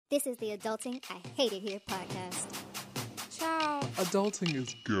This is the Adulting I Hate It Here podcast. Child, adulting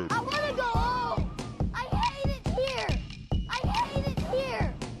is good. I want to go home. I hate it here. I hate it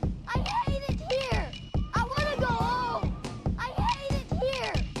here. I hate it here. I want to go home. I hate it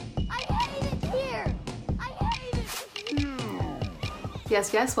here. I hate it here. I hate it here.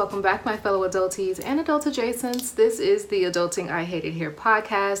 Yes, welcome back, my fellow adulties and adult adjacents. This is the Adulting I Hate It Here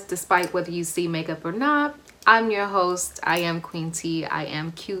podcast. Despite whether you see makeup or not, I'm your host. I am Queen T. I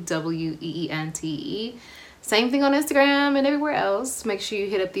am QWEENTE. Same thing on Instagram and everywhere else. Make sure you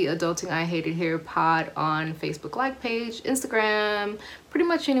hit up the Adulting I Hate It Here pod on Facebook like page, Instagram, pretty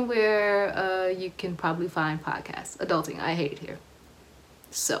much anywhere you can probably find podcasts. Adulting I Hate It Here.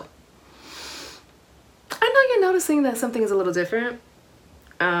 So, I know you're noticing that something is a little different.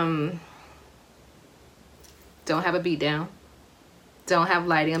 Don't have a beat down. Don't have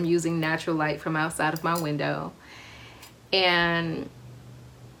lighting. I'm using natural light from outside of my window. And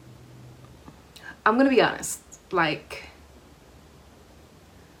I'm gonna be honest, like,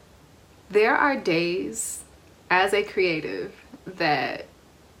 there are days as a creative that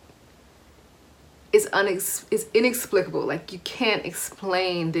is inexplicable. Like, you can't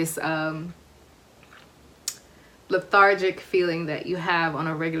explain this lethargic feeling that you have on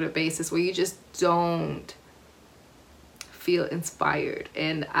a regular basis where you just don't feel inspired.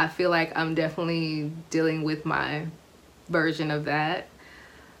 And I feel like I'm definitely dealing with my version of that.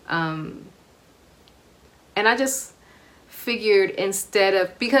 And I just figured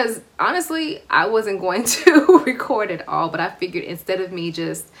because honestly, I wasn't going to record at all, but I figured instead of me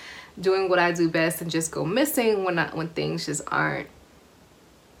just doing what I do best and just go missing when things just aren't,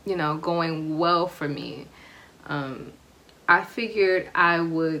 going well for me, I figured I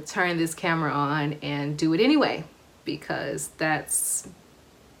would turn this camera on and do it anyway, because that's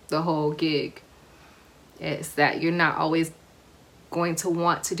the whole gig. It's that you're not always going to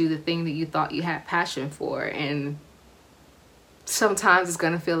want to do the thing that you thought you had passion for, and sometimes it's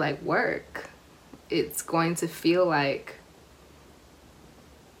going to feel like work. It's going to feel like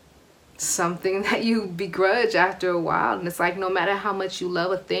something that you begrudge after a while, and it's like no matter how much you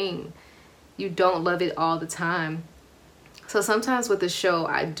love a thing, you don't love it all the time. So sometimes with the show,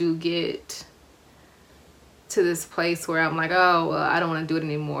 I do get to this place where I'm like, oh, well, I don't want to do it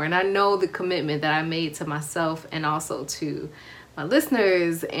anymore. And I know the commitment that I made to myself and also to my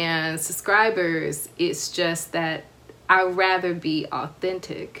listeners and subscribers. It's just that I'd rather be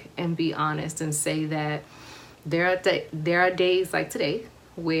authentic and be honest and say that there are days like today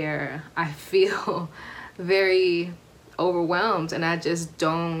where I feel very overwhelmed and I just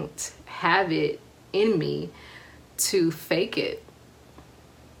don't have it in me to fake it.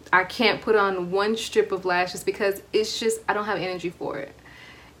 I can't put on one strip of lashes because it's just, I don't have energy for it.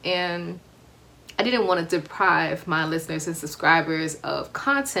 And I didn't want to deprive my listeners and subscribers of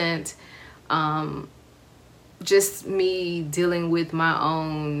content, just me dealing with my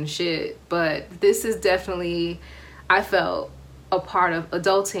own shit. But this is definitely, I felt, a part of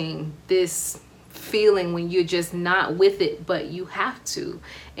adulting, this feeling when you're just not with it, but you have to.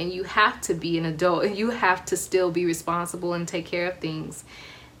 And you have to be an adult, and you have to still be responsible and take care of things.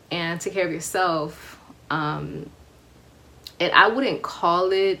 And take care of yourself. And I wouldn't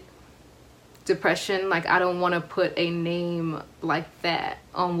call it depression. Like, I don't want to put a name like that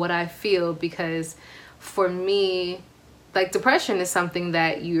on what I feel, because for me, like, depression is something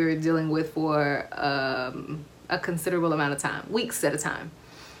that you're dealing with for a considerable amount of time, weeks at a time.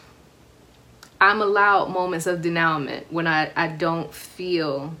 I'm allowed moments of denouement when I don't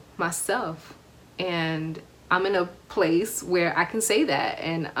feel myself. And I'm in a place where I can say that,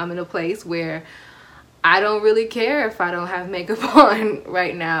 and I'm in a place where I don't really care if I don't have makeup on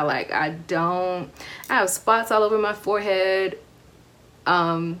right now. Like, I have spots all over my forehead.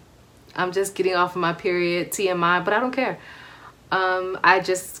 I'm just getting off of my period, TMI, but I don't care. I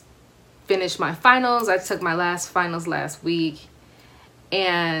just finished my finals. I took my last finals last week,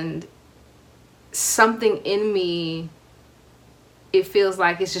 and something in me, it feels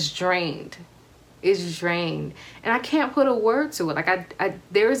like it's just drained. It's drained, and I can't put a word to it. Like,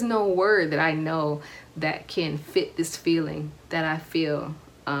 there is no word that I know that can fit this feeling that I feel,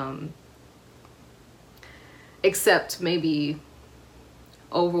 except maybe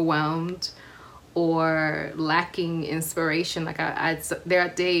overwhelmed or lacking inspiration. Like, there are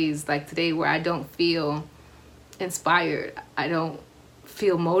days like today where I don't feel inspired. I don't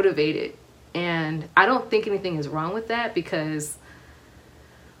feel motivated, and I don't think anything is wrong with that, because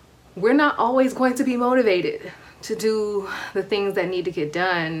we're not always going to be motivated to do the things that need to get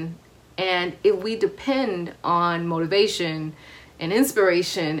done. And if we depend on motivation and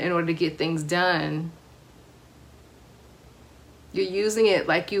inspiration in order to get things done, You're using it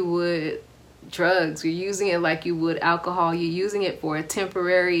like you would drugs. You're using it like you would alcohol. You're using it for a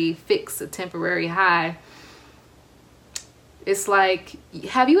temporary fix, a temporary high. It's like,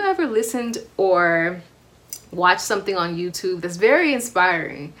 have you ever listened or watched something on YouTube that's very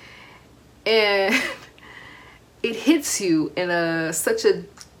inspiring and it hits you in such a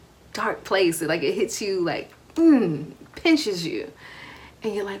dark place? Like it hits you like, pinches you.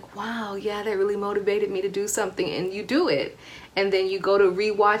 And you're like, wow, yeah, that really motivated me to do something. And you do it. And then you go to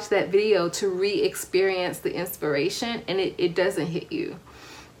rewatch that video to re-experience the inspiration, and it doesn't hit you.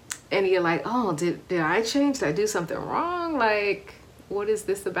 And you're like, oh, did I change? Did I do something wrong? Like, what is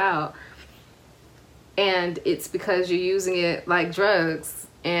this about? And it's because you're using it like drugs.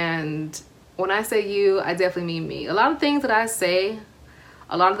 And when I say you, I definitely mean me. A lot of things that I say,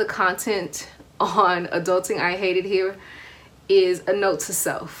 a lot of the content on Adulting I Hate It Here is a note to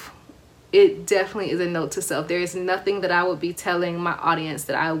self. It definitely is a note to self. There is nothing that I would be telling my audience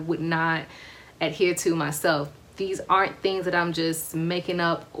that I would not adhere to myself. These aren't things that I'm just making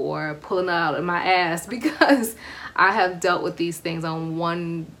up or pulling out of my ass, because I have dealt with these things on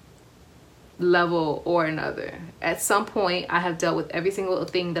one level or another. At some point, I have dealt with every single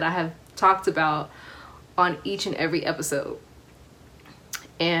thing that I have talked about on each and every episode.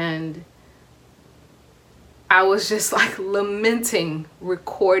 And I was just like lamenting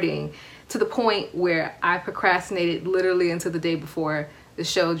recording, to the point where I procrastinated literally until the day before the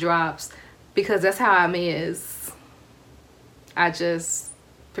show drops, because that's how I'm is. I just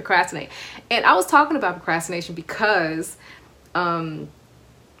procrastinate. And I was talking about procrastination because I'm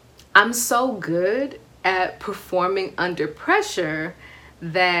so good at performing under pressure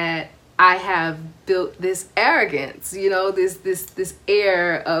that I have built this arrogance, you know, this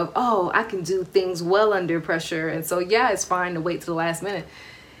air of, oh, I can do things well under pressure. And so, yeah, it's fine to wait till the last minute.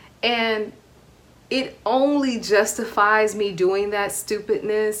 And it only justifies me doing that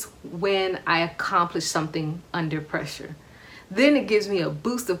stupidness when I accomplish something under pressure. Then it gives me a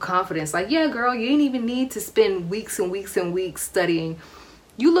boost of confidence. Like, yeah, girl, you didn't even need to spend weeks and weeks and weeks studying.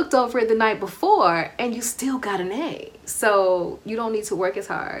 You looked over it the night before and you still got an A. So you don't need to work as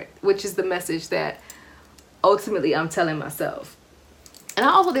hard, which is the message that ultimately I'm telling myself. And I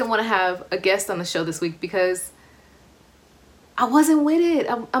also didn't want to have a guest on the show this week because I wasn't with it.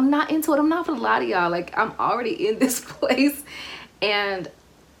 I'm not into it. I'm not for a lot of y'all. Like, I'm already in this place. And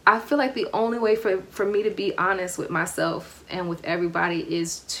I feel like the only way for me to be honest with myself and with everybody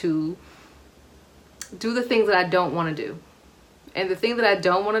is to do the things that I don't want to do. And the thing that I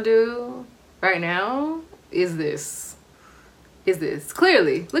don't want to do right now is this.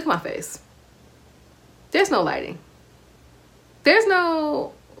 Clearly, look at my face. There's no lighting. There's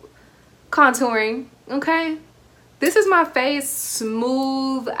no contouring, okay? This is my face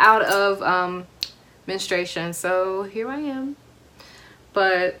smooth out of menstruation. So here I am.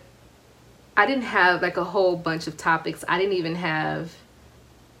 But I didn't have like a whole bunch of topics. I didn't even have,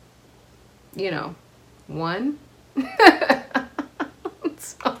 you know, one.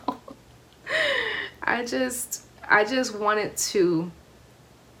 So I just wanted to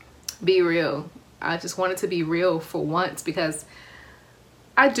be real. I just wanted to be real for once, because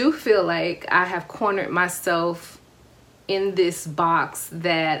I do feel like I have cornered myself in this box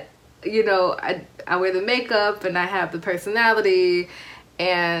that, you know, I wear the makeup and I have the personality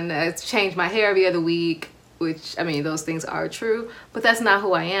and I change my hair every other week, which, I mean, those things are true, but that's not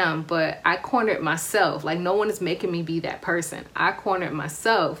who I am. But I cornered myself. Like, no one is making me be that person. I cornered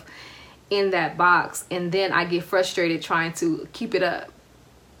myself in that box, and then I get frustrated trying to keep it up.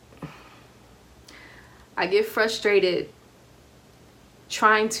 I get frustrated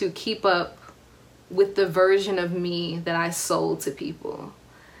trying to keep up with the version of me that I sold to people.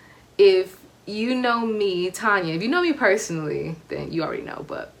 If you know me, Tanya, if you know me personally, then you already know,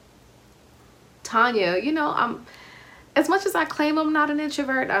 but Tanya, you know, I'm, as much as I claim I'm not an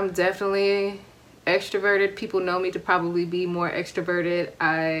introvert, I'm definitely extroverted. People know me to probably be more extroverted.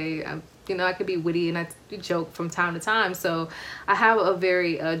 You know, I could be witty and I joke from time to time. So I have a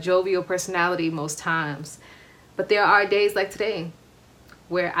very jovial personality most times. But there are days like today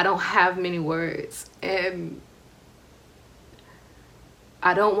where I don't have many words and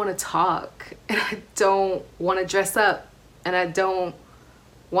I don't want to talk and I don't want to dress up and I don't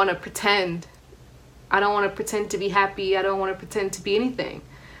want to pretend. I don't want to pretend to be happy. I don't want to pretend to be anything.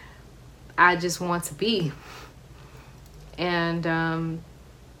 I just want to be. And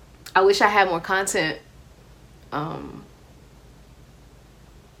I wish I had more content. You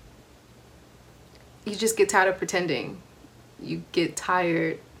just get tired of pretending. You get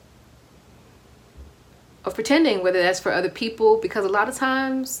tired of pretending, whether that's for other people, because a lot of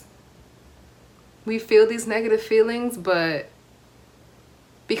times we feel these negative feelings, but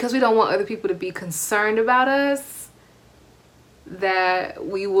because we don't want other people to be concerned about us, that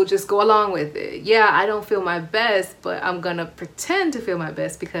we will just go along with it. Yeah, I don't feel my best, but I'm gonna pretend to feel my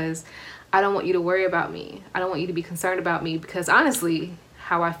best because I don't want you to worry about me. I don't want you to be concerned about me, because honestly,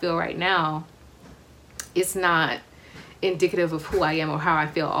 how I feel right now, it's not indicative of who I am or how I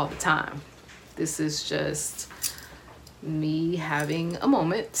feel all the time. This is just me having a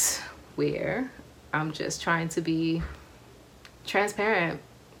moment where I'm just trying to be transparent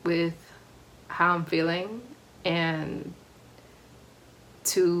with how I'm feeling, and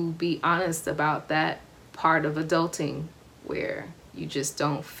to be honest about that part of adulting where you just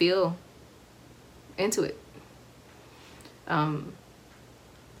don't feel into it.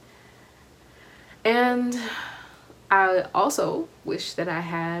 And I also wish that I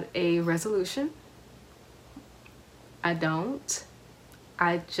had a resolution. I don't.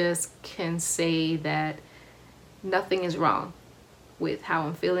 I just can say that nothing is wrong with how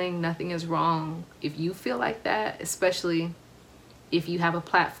I'm feeling. Nothing is wrong if you feel like that, especially if you have a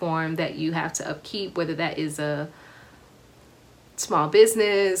platform that you have to upkeep, whether that is a small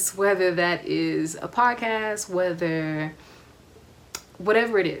business, whether that is a podcast,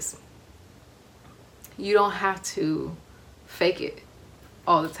 whatever it is. You don't have to fake it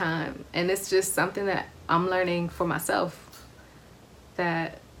all the time. And it's just something that I'm learning for myself,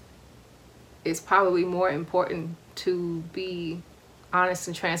 that it's probably more important to be honest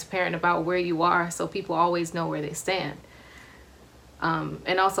and transparent about where you are, so people always know where they stand.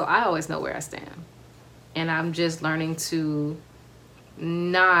 And also, I always know where I stand. And I'm just learning to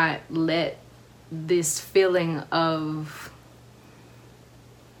not let this feeling of,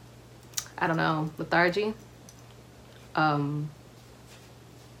 I don't know, lethargy,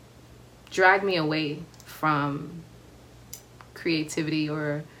 drag me away from creativity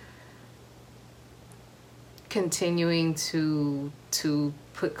or continuing to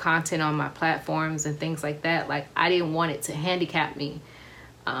put content on my platforms and things like that. Like, I didn't want it to handicap me.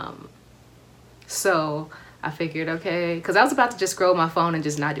 So I figured, okay, because I was about to just scroll my phone and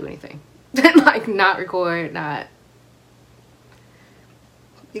just not do anything. Like, not record, not,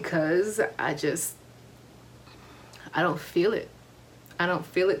 because I don't feel it. I don't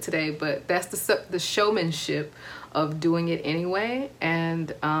feel it today, but that's the showmanship of doing it anyway.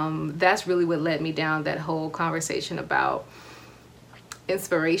 And that's really what led me down that whole conversation about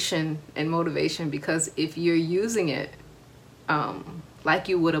inspiration and motivation, because if you're using it like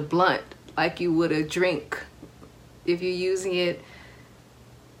you would a blunt, like you would a drink, if you're using it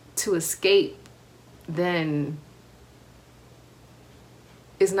to escape, then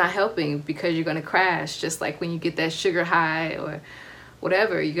it's not helping, because you're going to crash. Just like when you get that sugar high or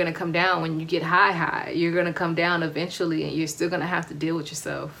whatever, you're going to come down. When you get high, you're going to come down eventually, and you're still going to have to deal with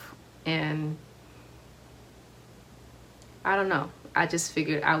yourself. And I don't know. I just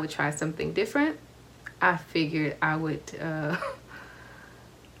figured I would try something different. I figured I would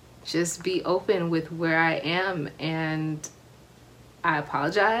just be open with where I am. And I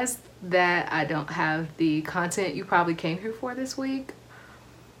apologize that I don't have the content you probably came here for this week.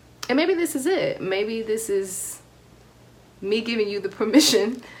 And maybe this is it. Maybe this is me giving you the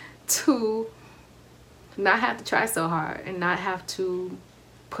permission to not have to try so hard, and not have to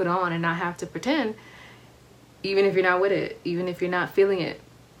put on, and not have to pretend, even if you're not with it, even if you're not feeling it.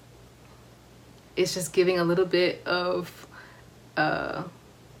 It's just giving a little bit of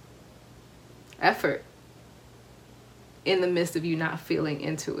effort in the midst of you not feeling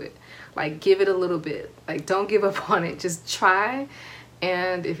into it. Like, give it a little bit. Like, don't give up on it. Just try.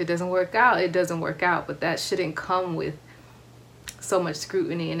 And if it doesn't work out, it doesn't work out. But that shouldn't come with so much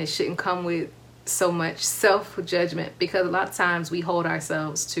scrutiny, and it shouldn't come with so much self-judgment, because a lot of times we hold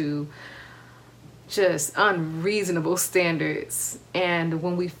ourselves to just unreasonable standards. And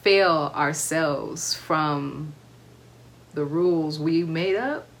when we fail ourselves from the rules we made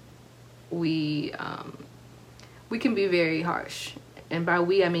up, we can be very harsh. And by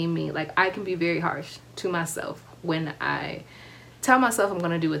we, I mean me. Like, I can be very harsh to myself when I tell myself I'm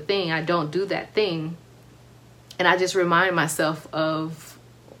going to do a thing. I don't do that thing, and I just remind myself of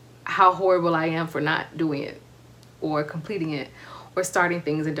how horrible I am for not doing it, or completing it, or starting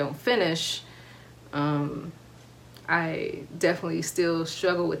things and don't finish. I definitely still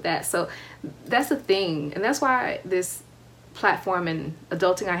struggle with that. So that's the thing, and that's why this platform and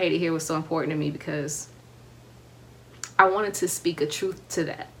Adulting I Hate It Here was so important to me, because I wanted to speak a truth to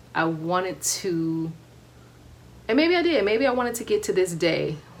that. I wanted to, and maybe I did, maybe I wanted to get to this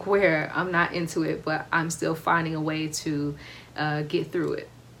day where I'm not into it, but I'm still finding a way to get through it.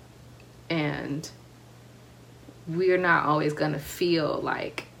 And we're not always gonna feel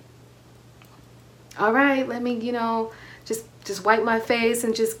like, all right, let me, just just wipe my face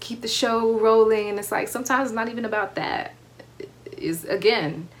and just keep the show rolling. And it's like, sometimes it's not even about that.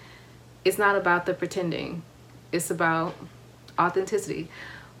 Again, it's not about the pretending. It's about authenticity.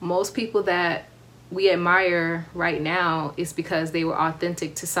 Most people that we admire right now is because they were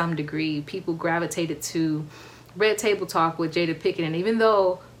authentic to some degree. People gravitated to Red Table Talk with Jada Pinkett. And even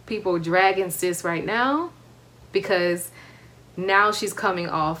though people are dragging sis right now, because now she's coming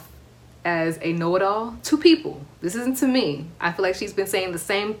off as a know-it-all to people. This isn't to me. I feel like she's been saying the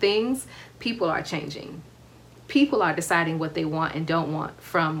same things. People are changing. People are deciding what they want and don't want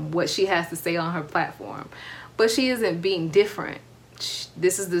from what she has to say on her platform. But she isn't being different.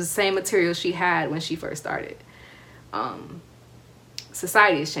 This is the same material she had when she first started.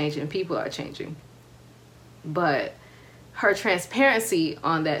 Society is changing. People are changing. But her transparency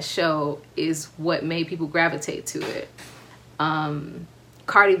on that show is what made people gravitate to it.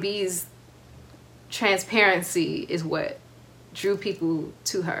 Cardi B's transparency is what drew people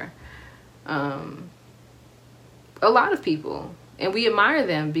to her. A lot of people. And we admire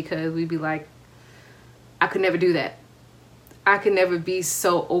them because we'd be like, I could never do that. I could never be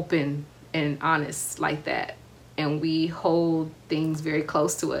so open and honest like that. And we hold things very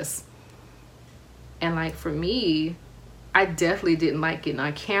close to us. And like for me, I definitely didn't like getting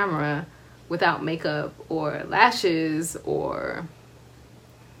on camera without makeup or lashes or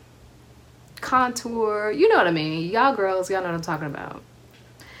contour. You know what I mean? Y'all girls, y'all know what I'm talking about.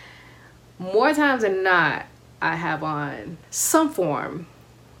 More times than not, I have on some form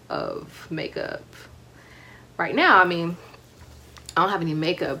of makeup. Right now, I mean, I don't have any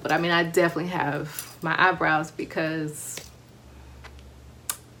makeup, but I mean, I definitely have my eyebrows because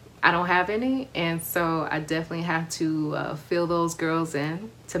I don't have any. And so I definitely have to fill those girls in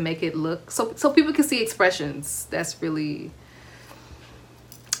to make it look, so people can see expressions. That's really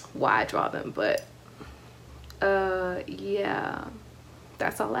why I draw them. But yeah,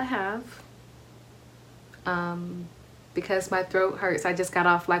 that's all I have. Because my throat hurts. I just got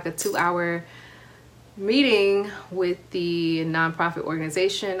off like a 2-hour meeting with the nonprofit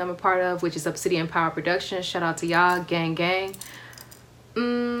organization I'm a part of, which is Obsidian Power Productions. Shout out to y'all, gang gang.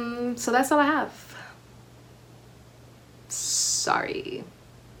 So that's all I have. Sorry.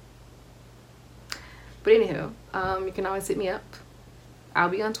 But anywho, you can always hit me up. I'll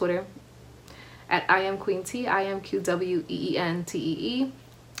be on Twitter at IamQueenTee, IamQWEENTEE.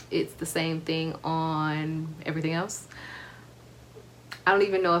 It's the same thing on everything else. I don't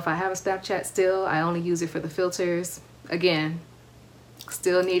even know if I have a Snapchat still. I only use it for the filters. Again,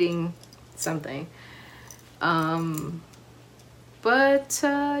 still needing something. But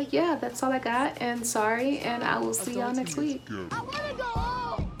yeah, that's all I got. And sorry, and I will see y'all next week. I wanna go home.